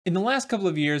In the last couple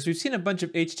of years, we've seen a bunch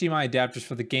of HDMI adapters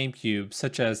for the GameCube,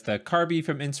 such as the Carby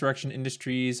from Insurrection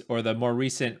Industries or the more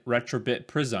recent Retrobit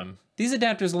Prism. These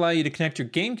adapters allow you to connect your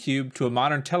GameCube to a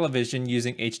modern television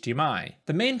using HDMI.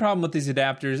 The main problem with these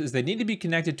adapters is they need to be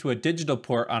connected to a digital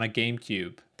port on a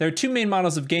GameCube. There are two main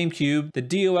models of GameCube. The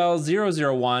DOL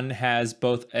 001 has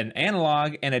both an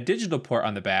analog and a digital port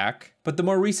on the back, but the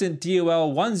more recent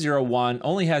DOL 101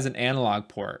 only has an analog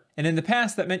port. And in the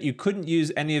past, that meant you couldn't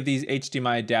use any of these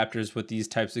HDMI adapters with these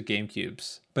types of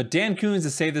GameCubes. But Dan Kunz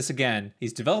has saved this again.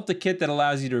 He's developed a kit that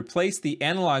allows you to replace the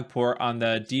analog port on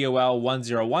the DOL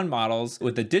 101 models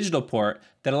with a digital port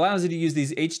that allows you to use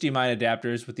these HDMI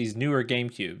adapters with these newer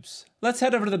GameCubes. Let's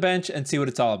head over to the bench and see what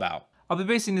it's all about. I'll be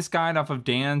basing this guide off of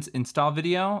Dan's install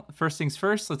video. First things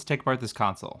first, let's take apart this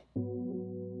console.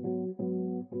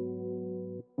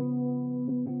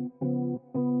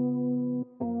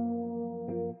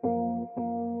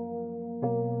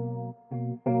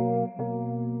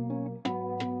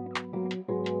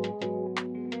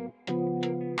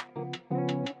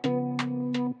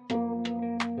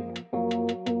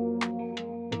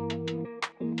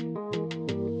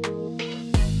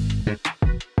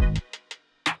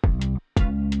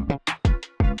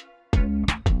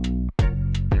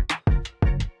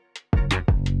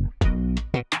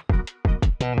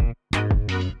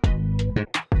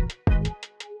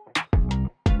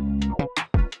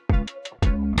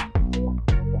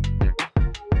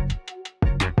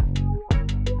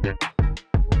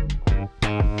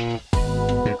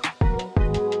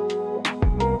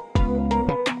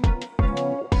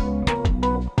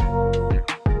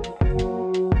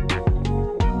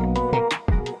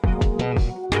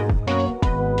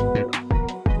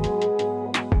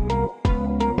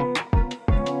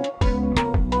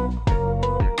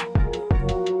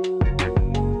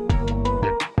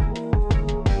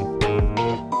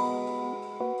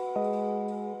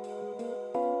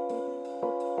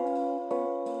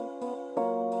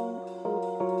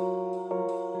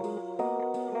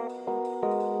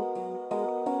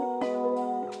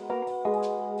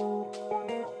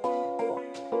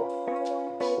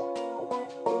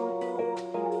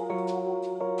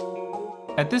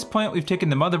 At this point, we've taken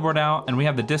the motherboard out and we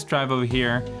have the disk drive over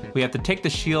here. We have to take the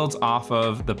shields off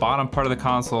of the bottom part of the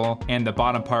console and the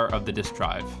bottom part of the disk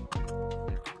drive.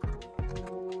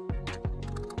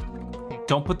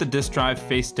 Don't put the disk drive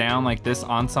face down like this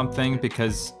on something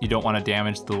because you don't want to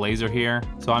damage the laser here.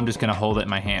 So I'm just going to hold it in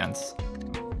my hands.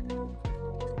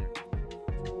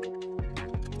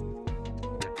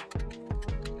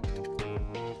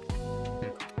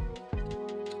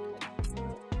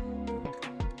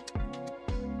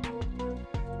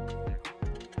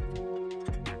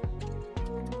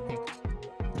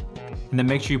 And then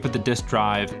make sure you put the disk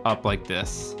drive up like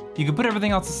this. You can put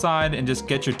everything else aside and just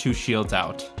get your two shields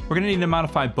out. We're gonna need to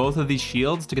modify both of these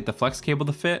shields to get the flex cable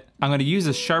to fit. I'm gonna use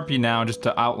a Sharpie now just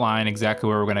to outline exactly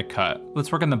where we're gonna cut. Let's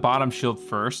work on the bottom shield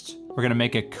first. We're gonna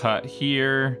make a cut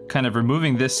here, kind of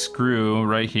removing this screw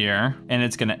right here, and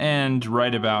it's gonna end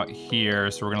right about here,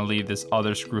 so we're gonna leave this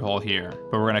other screw hole here.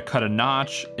 But we're gonna cut a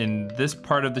notch in this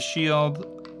part of the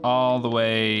shield all the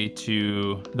way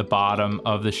to the bottom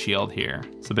of the shield here.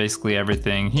 So basically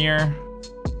everything here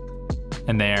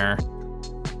and there.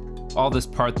 All this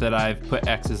part that I've put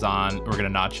X's on, we're gonna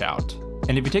notch out.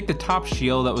 And if you take the top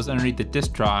shield that was underneath the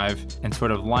disk drive and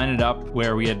sort of line it up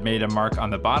where we had made a mark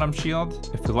on the bottom shield,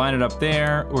 if we line it up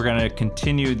there, we're gonna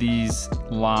continue these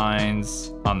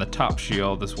lines on the top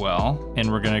shield as well. And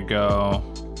we're gonna go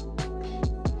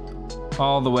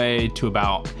all the way to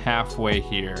about halfway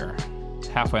here.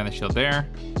 Halfway on the shield there,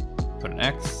 put an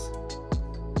X.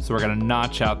 So we're gonna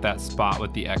notch out that spot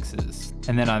with the X's.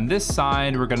 And then on this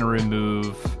side, we're gonna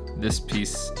remove this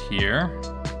piece here.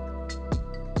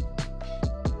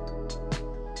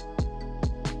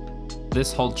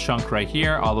 This whole chunk right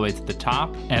here, all the way to the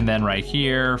top. And then right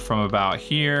here, from about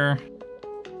here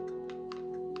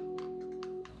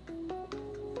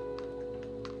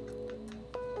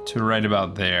to right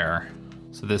about there.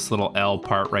 So this little L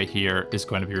part right here is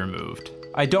going to be removed.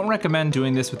 I don't recommend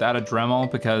doing this without a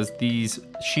Dremel because these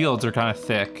shields are kind of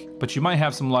thick, but you might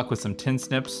have some luck with some tin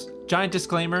snips. Giant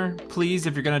disclaimer, please,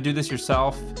 if you're gonna do this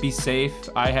yourself, be safe.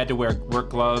 I had to wear work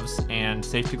gloves and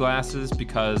safety glasses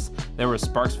because there were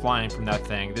sparks flying from that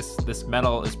thing. This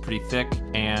metal is pretty thick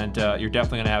and you're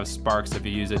definitely gonna have sparks if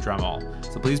you use a Dremel.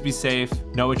 So please be safe,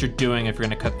 know what you're doing if you're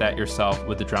gonna cut that yourself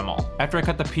with the Dremel. After I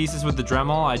cut the pieces with the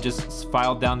Dremel, I just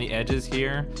filed down the edges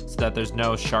here so that there's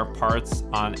no sharp parts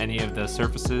on any of the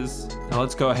surfaces. Now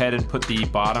let's go ahead and put the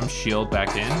bottom shield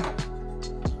back in.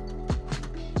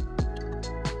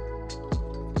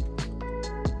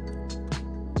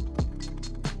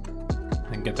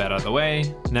 get that out of the way.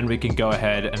 And then we can go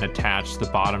ahead and attach the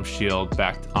bottom shield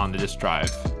back on the disk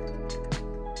drive.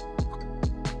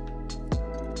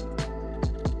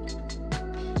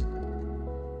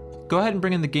 Go ahead and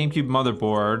bring in the GameCube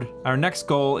motherboard. Our next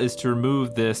goal is to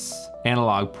remove this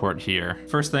analog port here.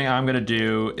 First thing I'm gonna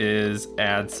do is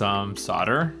add some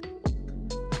solder.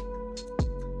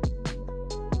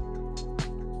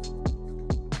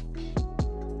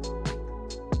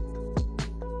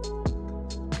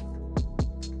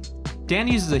 Dan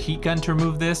uses a heat gun to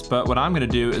remove this, but what I'm gonna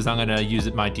do is I'm gonna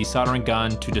use my desoldering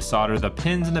gun to desolder the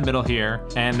pins in the middle here,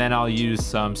 and then I'll use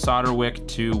some solder wick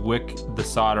to wick the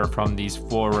solder from these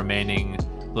 4 remaining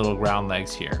little ground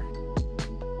legs here.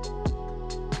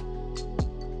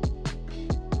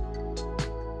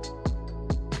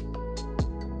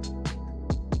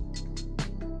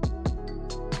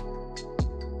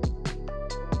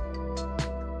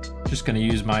 Just gonna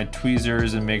use my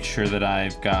tweezers and make sure that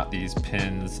I've got these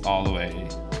pins all the way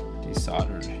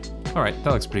desoldered. All right,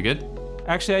 that looks pretty good.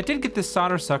 Actually, I did get this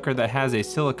solder sucker that has a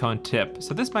silicone tip,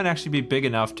 so this might actually be big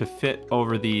enough to fit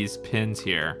over these pins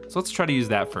here. So let's try to use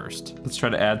that first. Let's try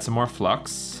to add some more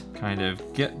flux, kind of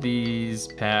get these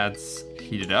pads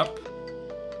heated up.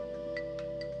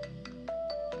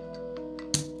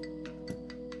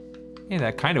 Hey,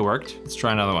 that kind of worked. Let's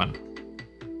try another one.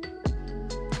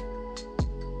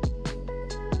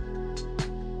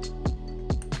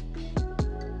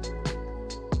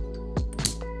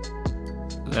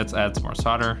 Let's add some more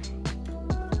solder.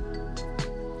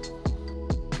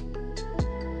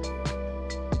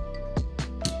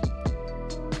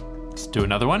 Let's do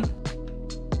another one.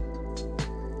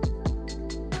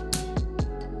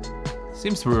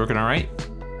 Seems to be working all right.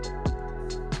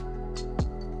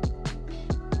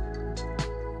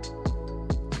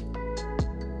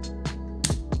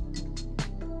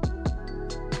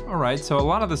 All right, so a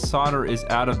lot of the solder is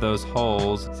out of those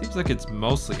holes. Seems like it's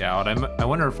mostly out. I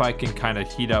wonder if I can kind of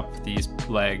heat up these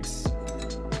legs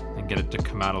and get it to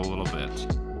come out a little bit.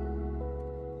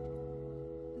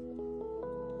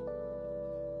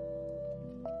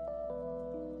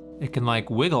 It can like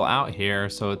wiggle out here,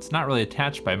 so it's not really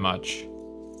attached by much.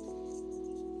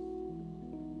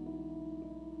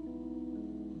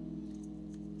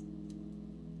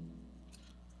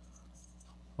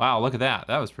 Wow, look at that.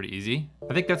 That was pretty easy.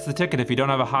 I think that's the ticket. If you don't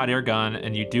have a hot air gun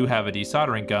and you do have a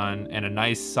desoldering gun and a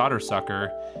nice solder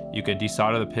sucker, you can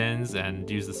desolder the pins and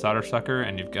use the solder sucker,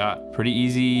 and you've got a pretty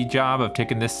easy job of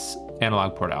taking this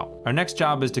analog port out. Our next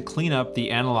job is to clean up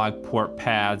the analog port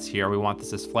pads here. We want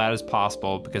this as flat as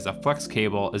possible because a flex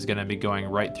cable is gonna be going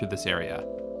right through this area.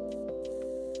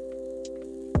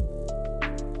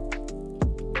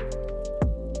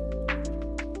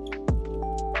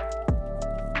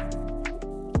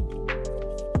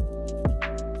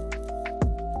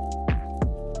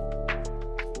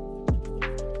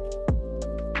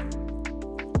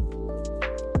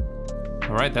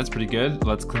 All right, that's pretty good.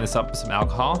 Let's clean this up with some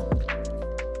alcohol.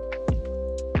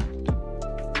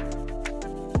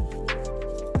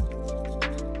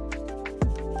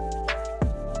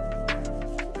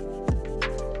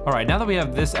 All right, now that we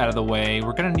have this out of the way,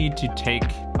 we're gonna need to take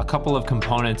a couple of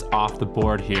components off the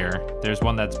board here. There's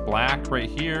one that's black right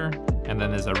here, and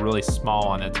then there's a really small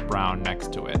one that's brown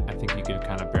next to it. I think you can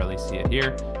kind of barely see it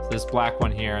here. So this black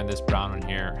one here and this brown one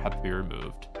here have to be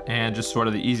removed. And just sort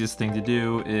of the easiest thing to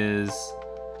do is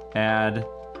add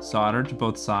solder to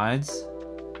both sides,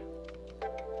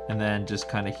 and then just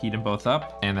kind of heat them both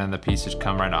up, and then the pieces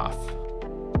come right off.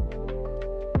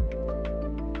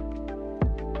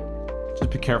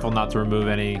 Just be careful not to remove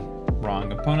any wrong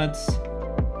components.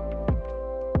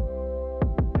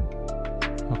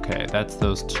 Okay, that's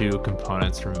those 2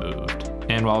 components removed.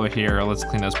 And while we're here, let's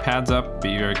clean those pads up.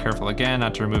 Be very careful again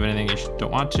not to remove anything you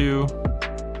don't want to.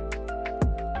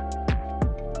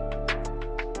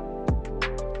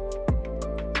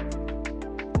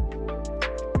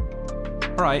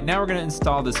 All right, now we're gonna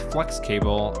install this flex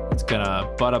cable. It's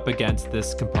gonna butt up against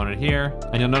this component here.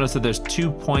 And you'll notice that there's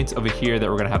 2 points over here that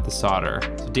we're gonna have to solder.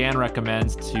 So Dan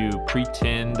recommends to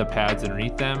pre-tin the pads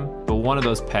underneath them, but one of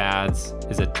those pads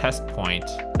is a test point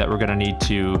that we're gonna need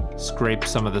to scrape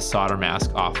some of the solder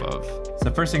mask off of.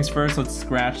 So first things first, let's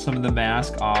scratch some of the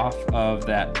mask off of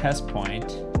that test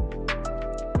point.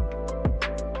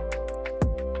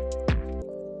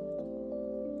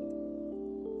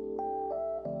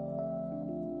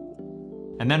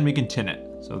 And then we can tin it.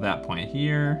 So that point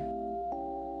here,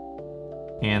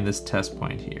 and this test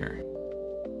point here.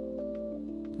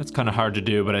 That's kind of hard to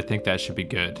do, but I think that should be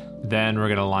good. Then we're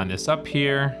gonna line this up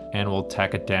here, and we'll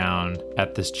tack it down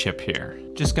at this chip here.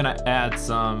 Just gonna add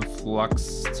some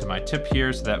flux to my tip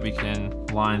here so that we can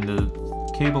line the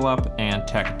cable up and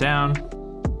tack it down.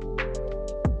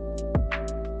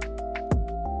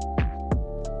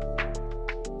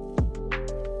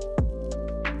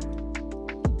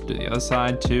 Do the other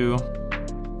side too.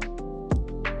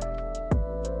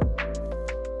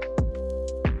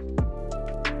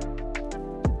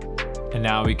 And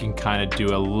now we can kind of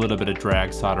do a little bit of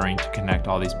drag soldering to connect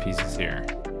all these pieces here.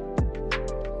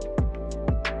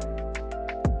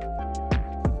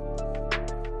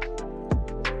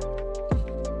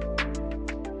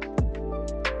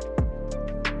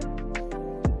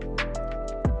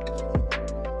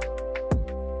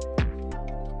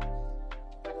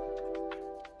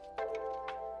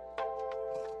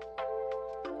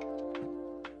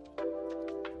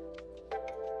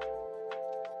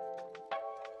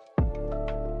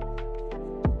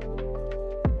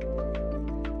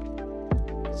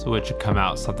 So it should come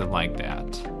out something like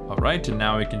that. All right, and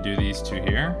now we can do these two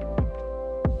here.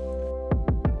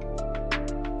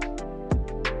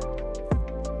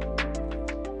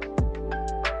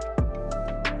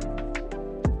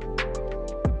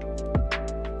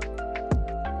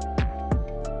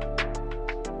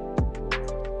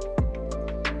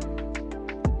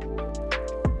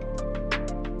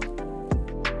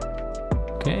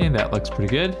 Okay, that looks pretty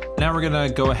good. Now we're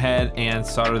gonna go ahead and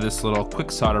solder this little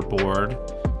quick solder board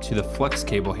to the flex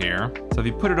cable here. So if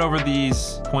you put it over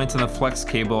these points on the flex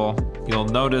cable, you'll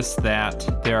notice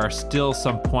that there are still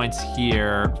some points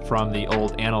here from the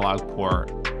old analog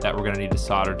port that we're gonna need to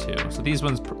solder to. So these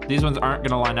ones aren't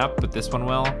gonna line up, but this one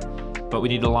will. But we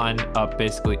need to line up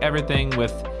basically everything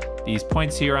with these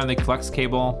points here on the flex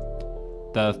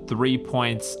cable, the 3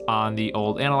 points on the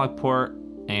old analog port,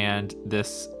 and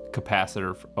this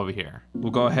capacitor over here.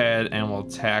 We'll go ahead and we'll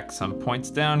tack some points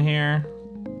down here.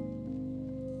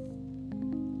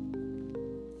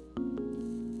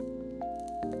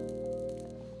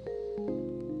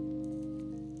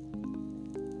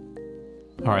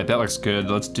 All right, that looks good.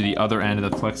 Let's do the other end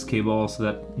of the flex cable so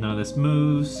that none of this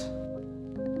moves.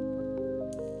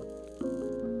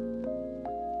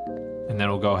 And then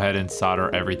we'll go ahead and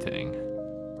solder everything.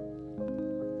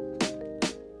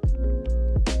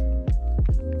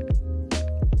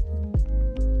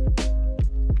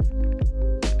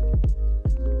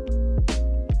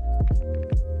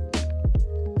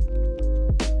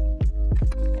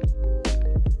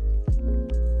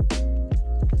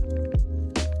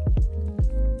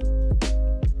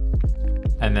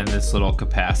 And then this little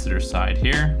capacitor side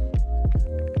here.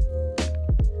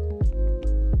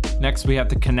 Next, we have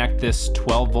to connect this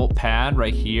 12 volt pad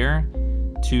right here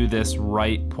to this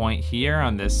right point here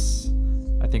on this,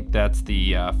 I think that's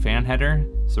the fan header.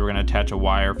 So we're gonna attach a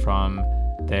wire from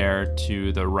there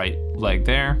to the right leg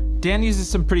there. Dan uses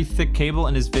some pretty thick cable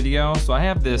in his video. So I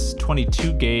have this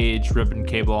 22 gauge ribbon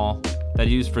cable that I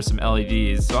use for some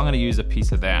LEDs. So I'm gonna use a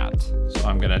piece of that. So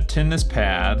I'm gonna tin this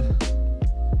pad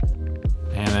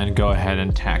and then go ahead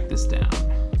and tack this down.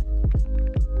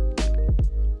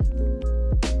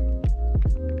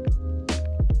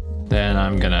 Then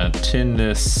I'm gonna tin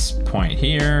this point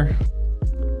here,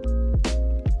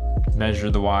 measure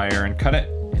the wire and cut it,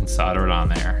 and solder it on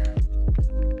there.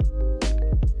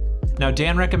 Now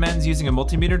Dan recommends using a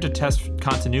multimeter to test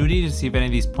continuity to see if any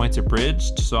of these points are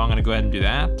bridged, so I'm gonna go ahead and do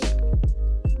that.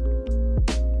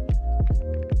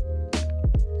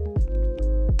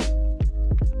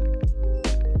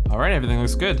 All right, everything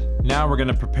looks good. Now we're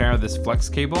gonna prepare this flex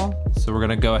cable. So we're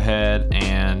gonna go ahead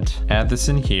and add this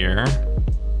in here.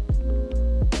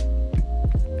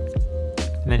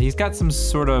 And then he's got some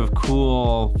sort of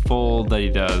cool fold that he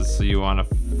does. So you wanna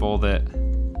fold it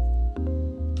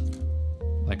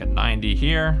like a 90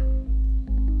 here.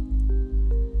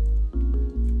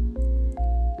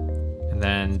 And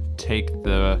then take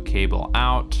the cable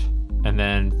out and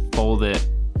then fold it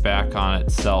back on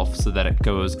itself so that it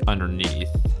goes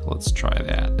underneath. Let's try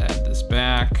that, add this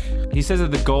back. He says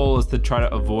that the goal is to try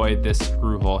to avoid this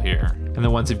screw hole here. And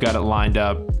then once you've got it lined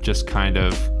up, just kind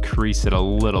of crease it a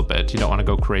little bit. You don't wanna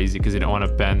go crazy because you don't wanna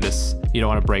bend this, you don't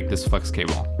wanna break this flex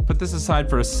cable. Put this aside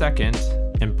for a second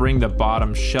and bring the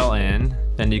bottom shell in.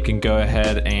 Then you can go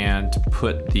ahead and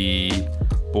put the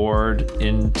board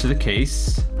into the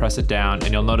case, press it down,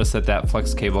 and you'll notice that that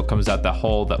flex cable comes out the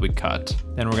hole that we cut.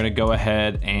 Then we're gonna go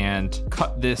ahead and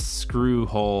cut this screw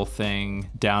hole thing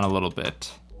down a little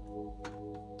bit.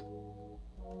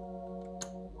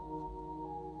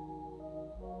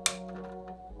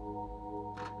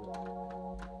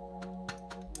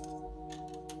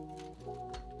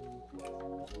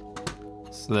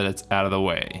 So that it's out of the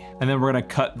way. And then we're gonna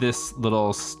cut this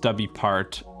little stubby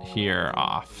part here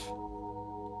off.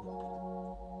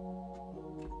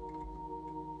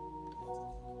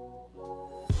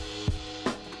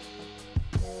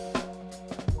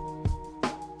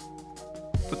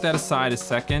 put that aside a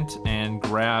second and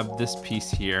grab this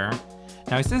piece here.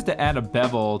 Now he says to add a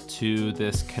bevel to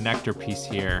this connector piece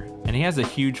here, and he has a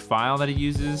huge file that he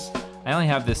uses. I only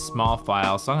have this small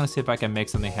file, so I'm gonna see if I can make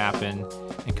something happen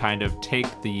and kind of take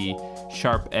the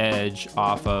sharp edge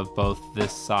off of both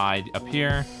this side up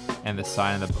here and the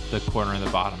side of the corner in the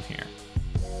bottom here.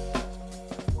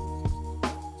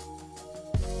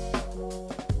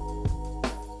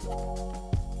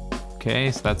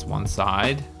 Okay, so that's one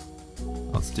side.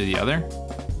 Let's do the other.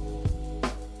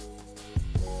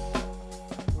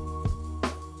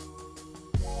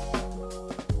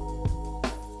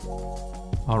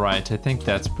 All right, I think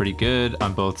that's pretty good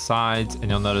on both sides,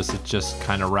 and you'll notice it's just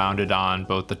kind of rounded on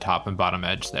both the top and bottom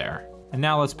edge there. And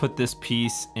now let's put this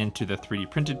piece into the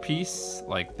 3D printed piece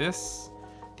like this.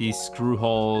 These screw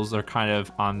holes are kind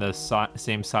of on the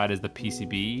same side as the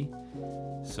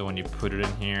PCB. So when you put it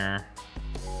in here,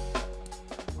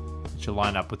 it should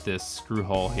line up with this screw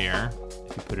hole here.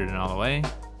 If you put it in all the way.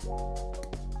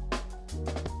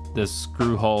 The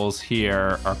screw holes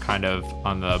here are kind of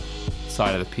on the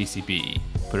side of the PCB.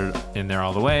 Put it in there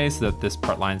all the way so that this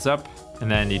part lines up. And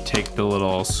then you take the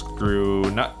little screw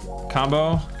nut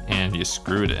combo and you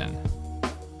screw it in.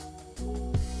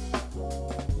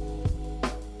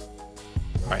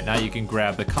 All right, now you can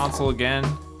grab the console again,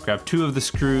 grab 2 of the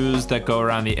screws that go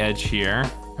around the edge here,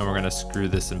 and we're gonna screw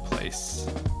this in place.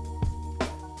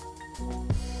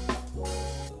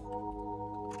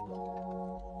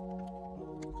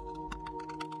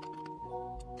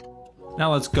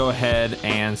 Now let's go ahead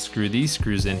and screw these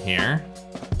screws in here.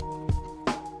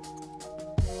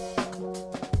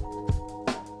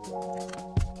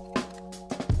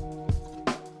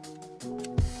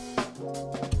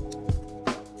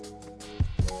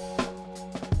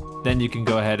 Then you can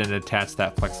go ahead and attach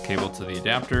that flex cable to the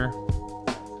adapter.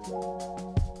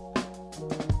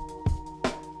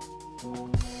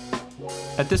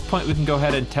 At this point, we can go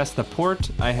ahead and test the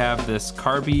port. I have this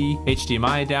Carby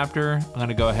HDMI adapter. I'm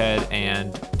gonna go ahead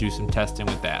and do some testing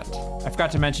with that. I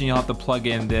forgot to mention you'll have to plug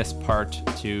in this part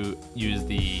to use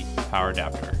the power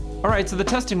adapter. All right, so the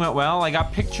testing went well. I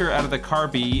got picture out of the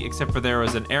Carby, except for there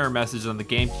was an error message on the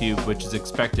GameCube, which is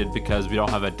expected because we don't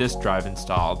have a disk drive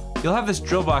installed. You'll have this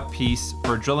drill block piece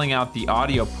for drilling out the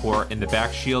audio port in the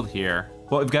back shield here.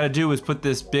 What we've got to do is put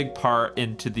this big part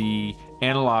into the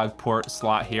analog port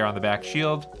slot here on the back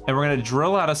shield, and we're going to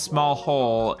drill out a small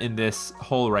hole in this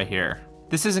hole right here.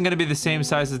 This isn't going to be the same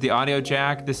size as the audio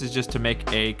jack. This is just to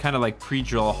make a kind of like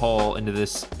pre-drill hole into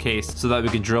this case so that we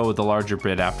can drill with the larger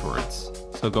bit afterwards.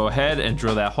 So go ahead and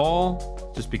drill that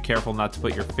hole. Just be careful not to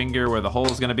put your finger where the hole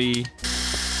is going to be.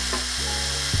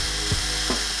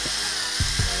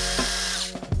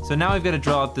 So now we've got to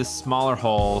drill out this smaller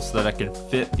hole so that I can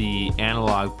fit the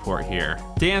analog port here.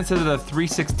 Dan said that the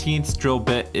 3/16 drill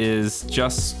bit is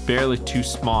just barely too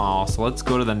small. So let's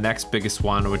go to the next biggest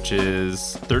one, which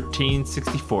is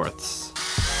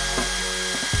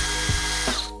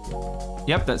 13/64.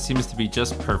 Yep, that seems to be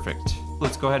just perfect.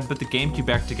 Let's go ahead and put the GameCube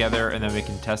back together and then we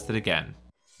can test it again.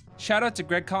 Shout out to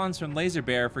Greg Collins from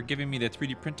LaserBear for giving me the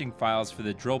 3D printing files for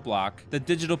the drill block. The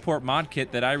digital port mod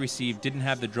kit that I received didn't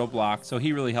have the drill block, so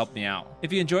he really helped me out.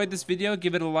 If you enjoyed this video,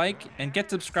 give it a like and get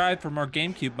subscribed for more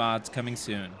GameCube mods coming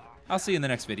soon. I'll see you in the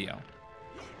next video.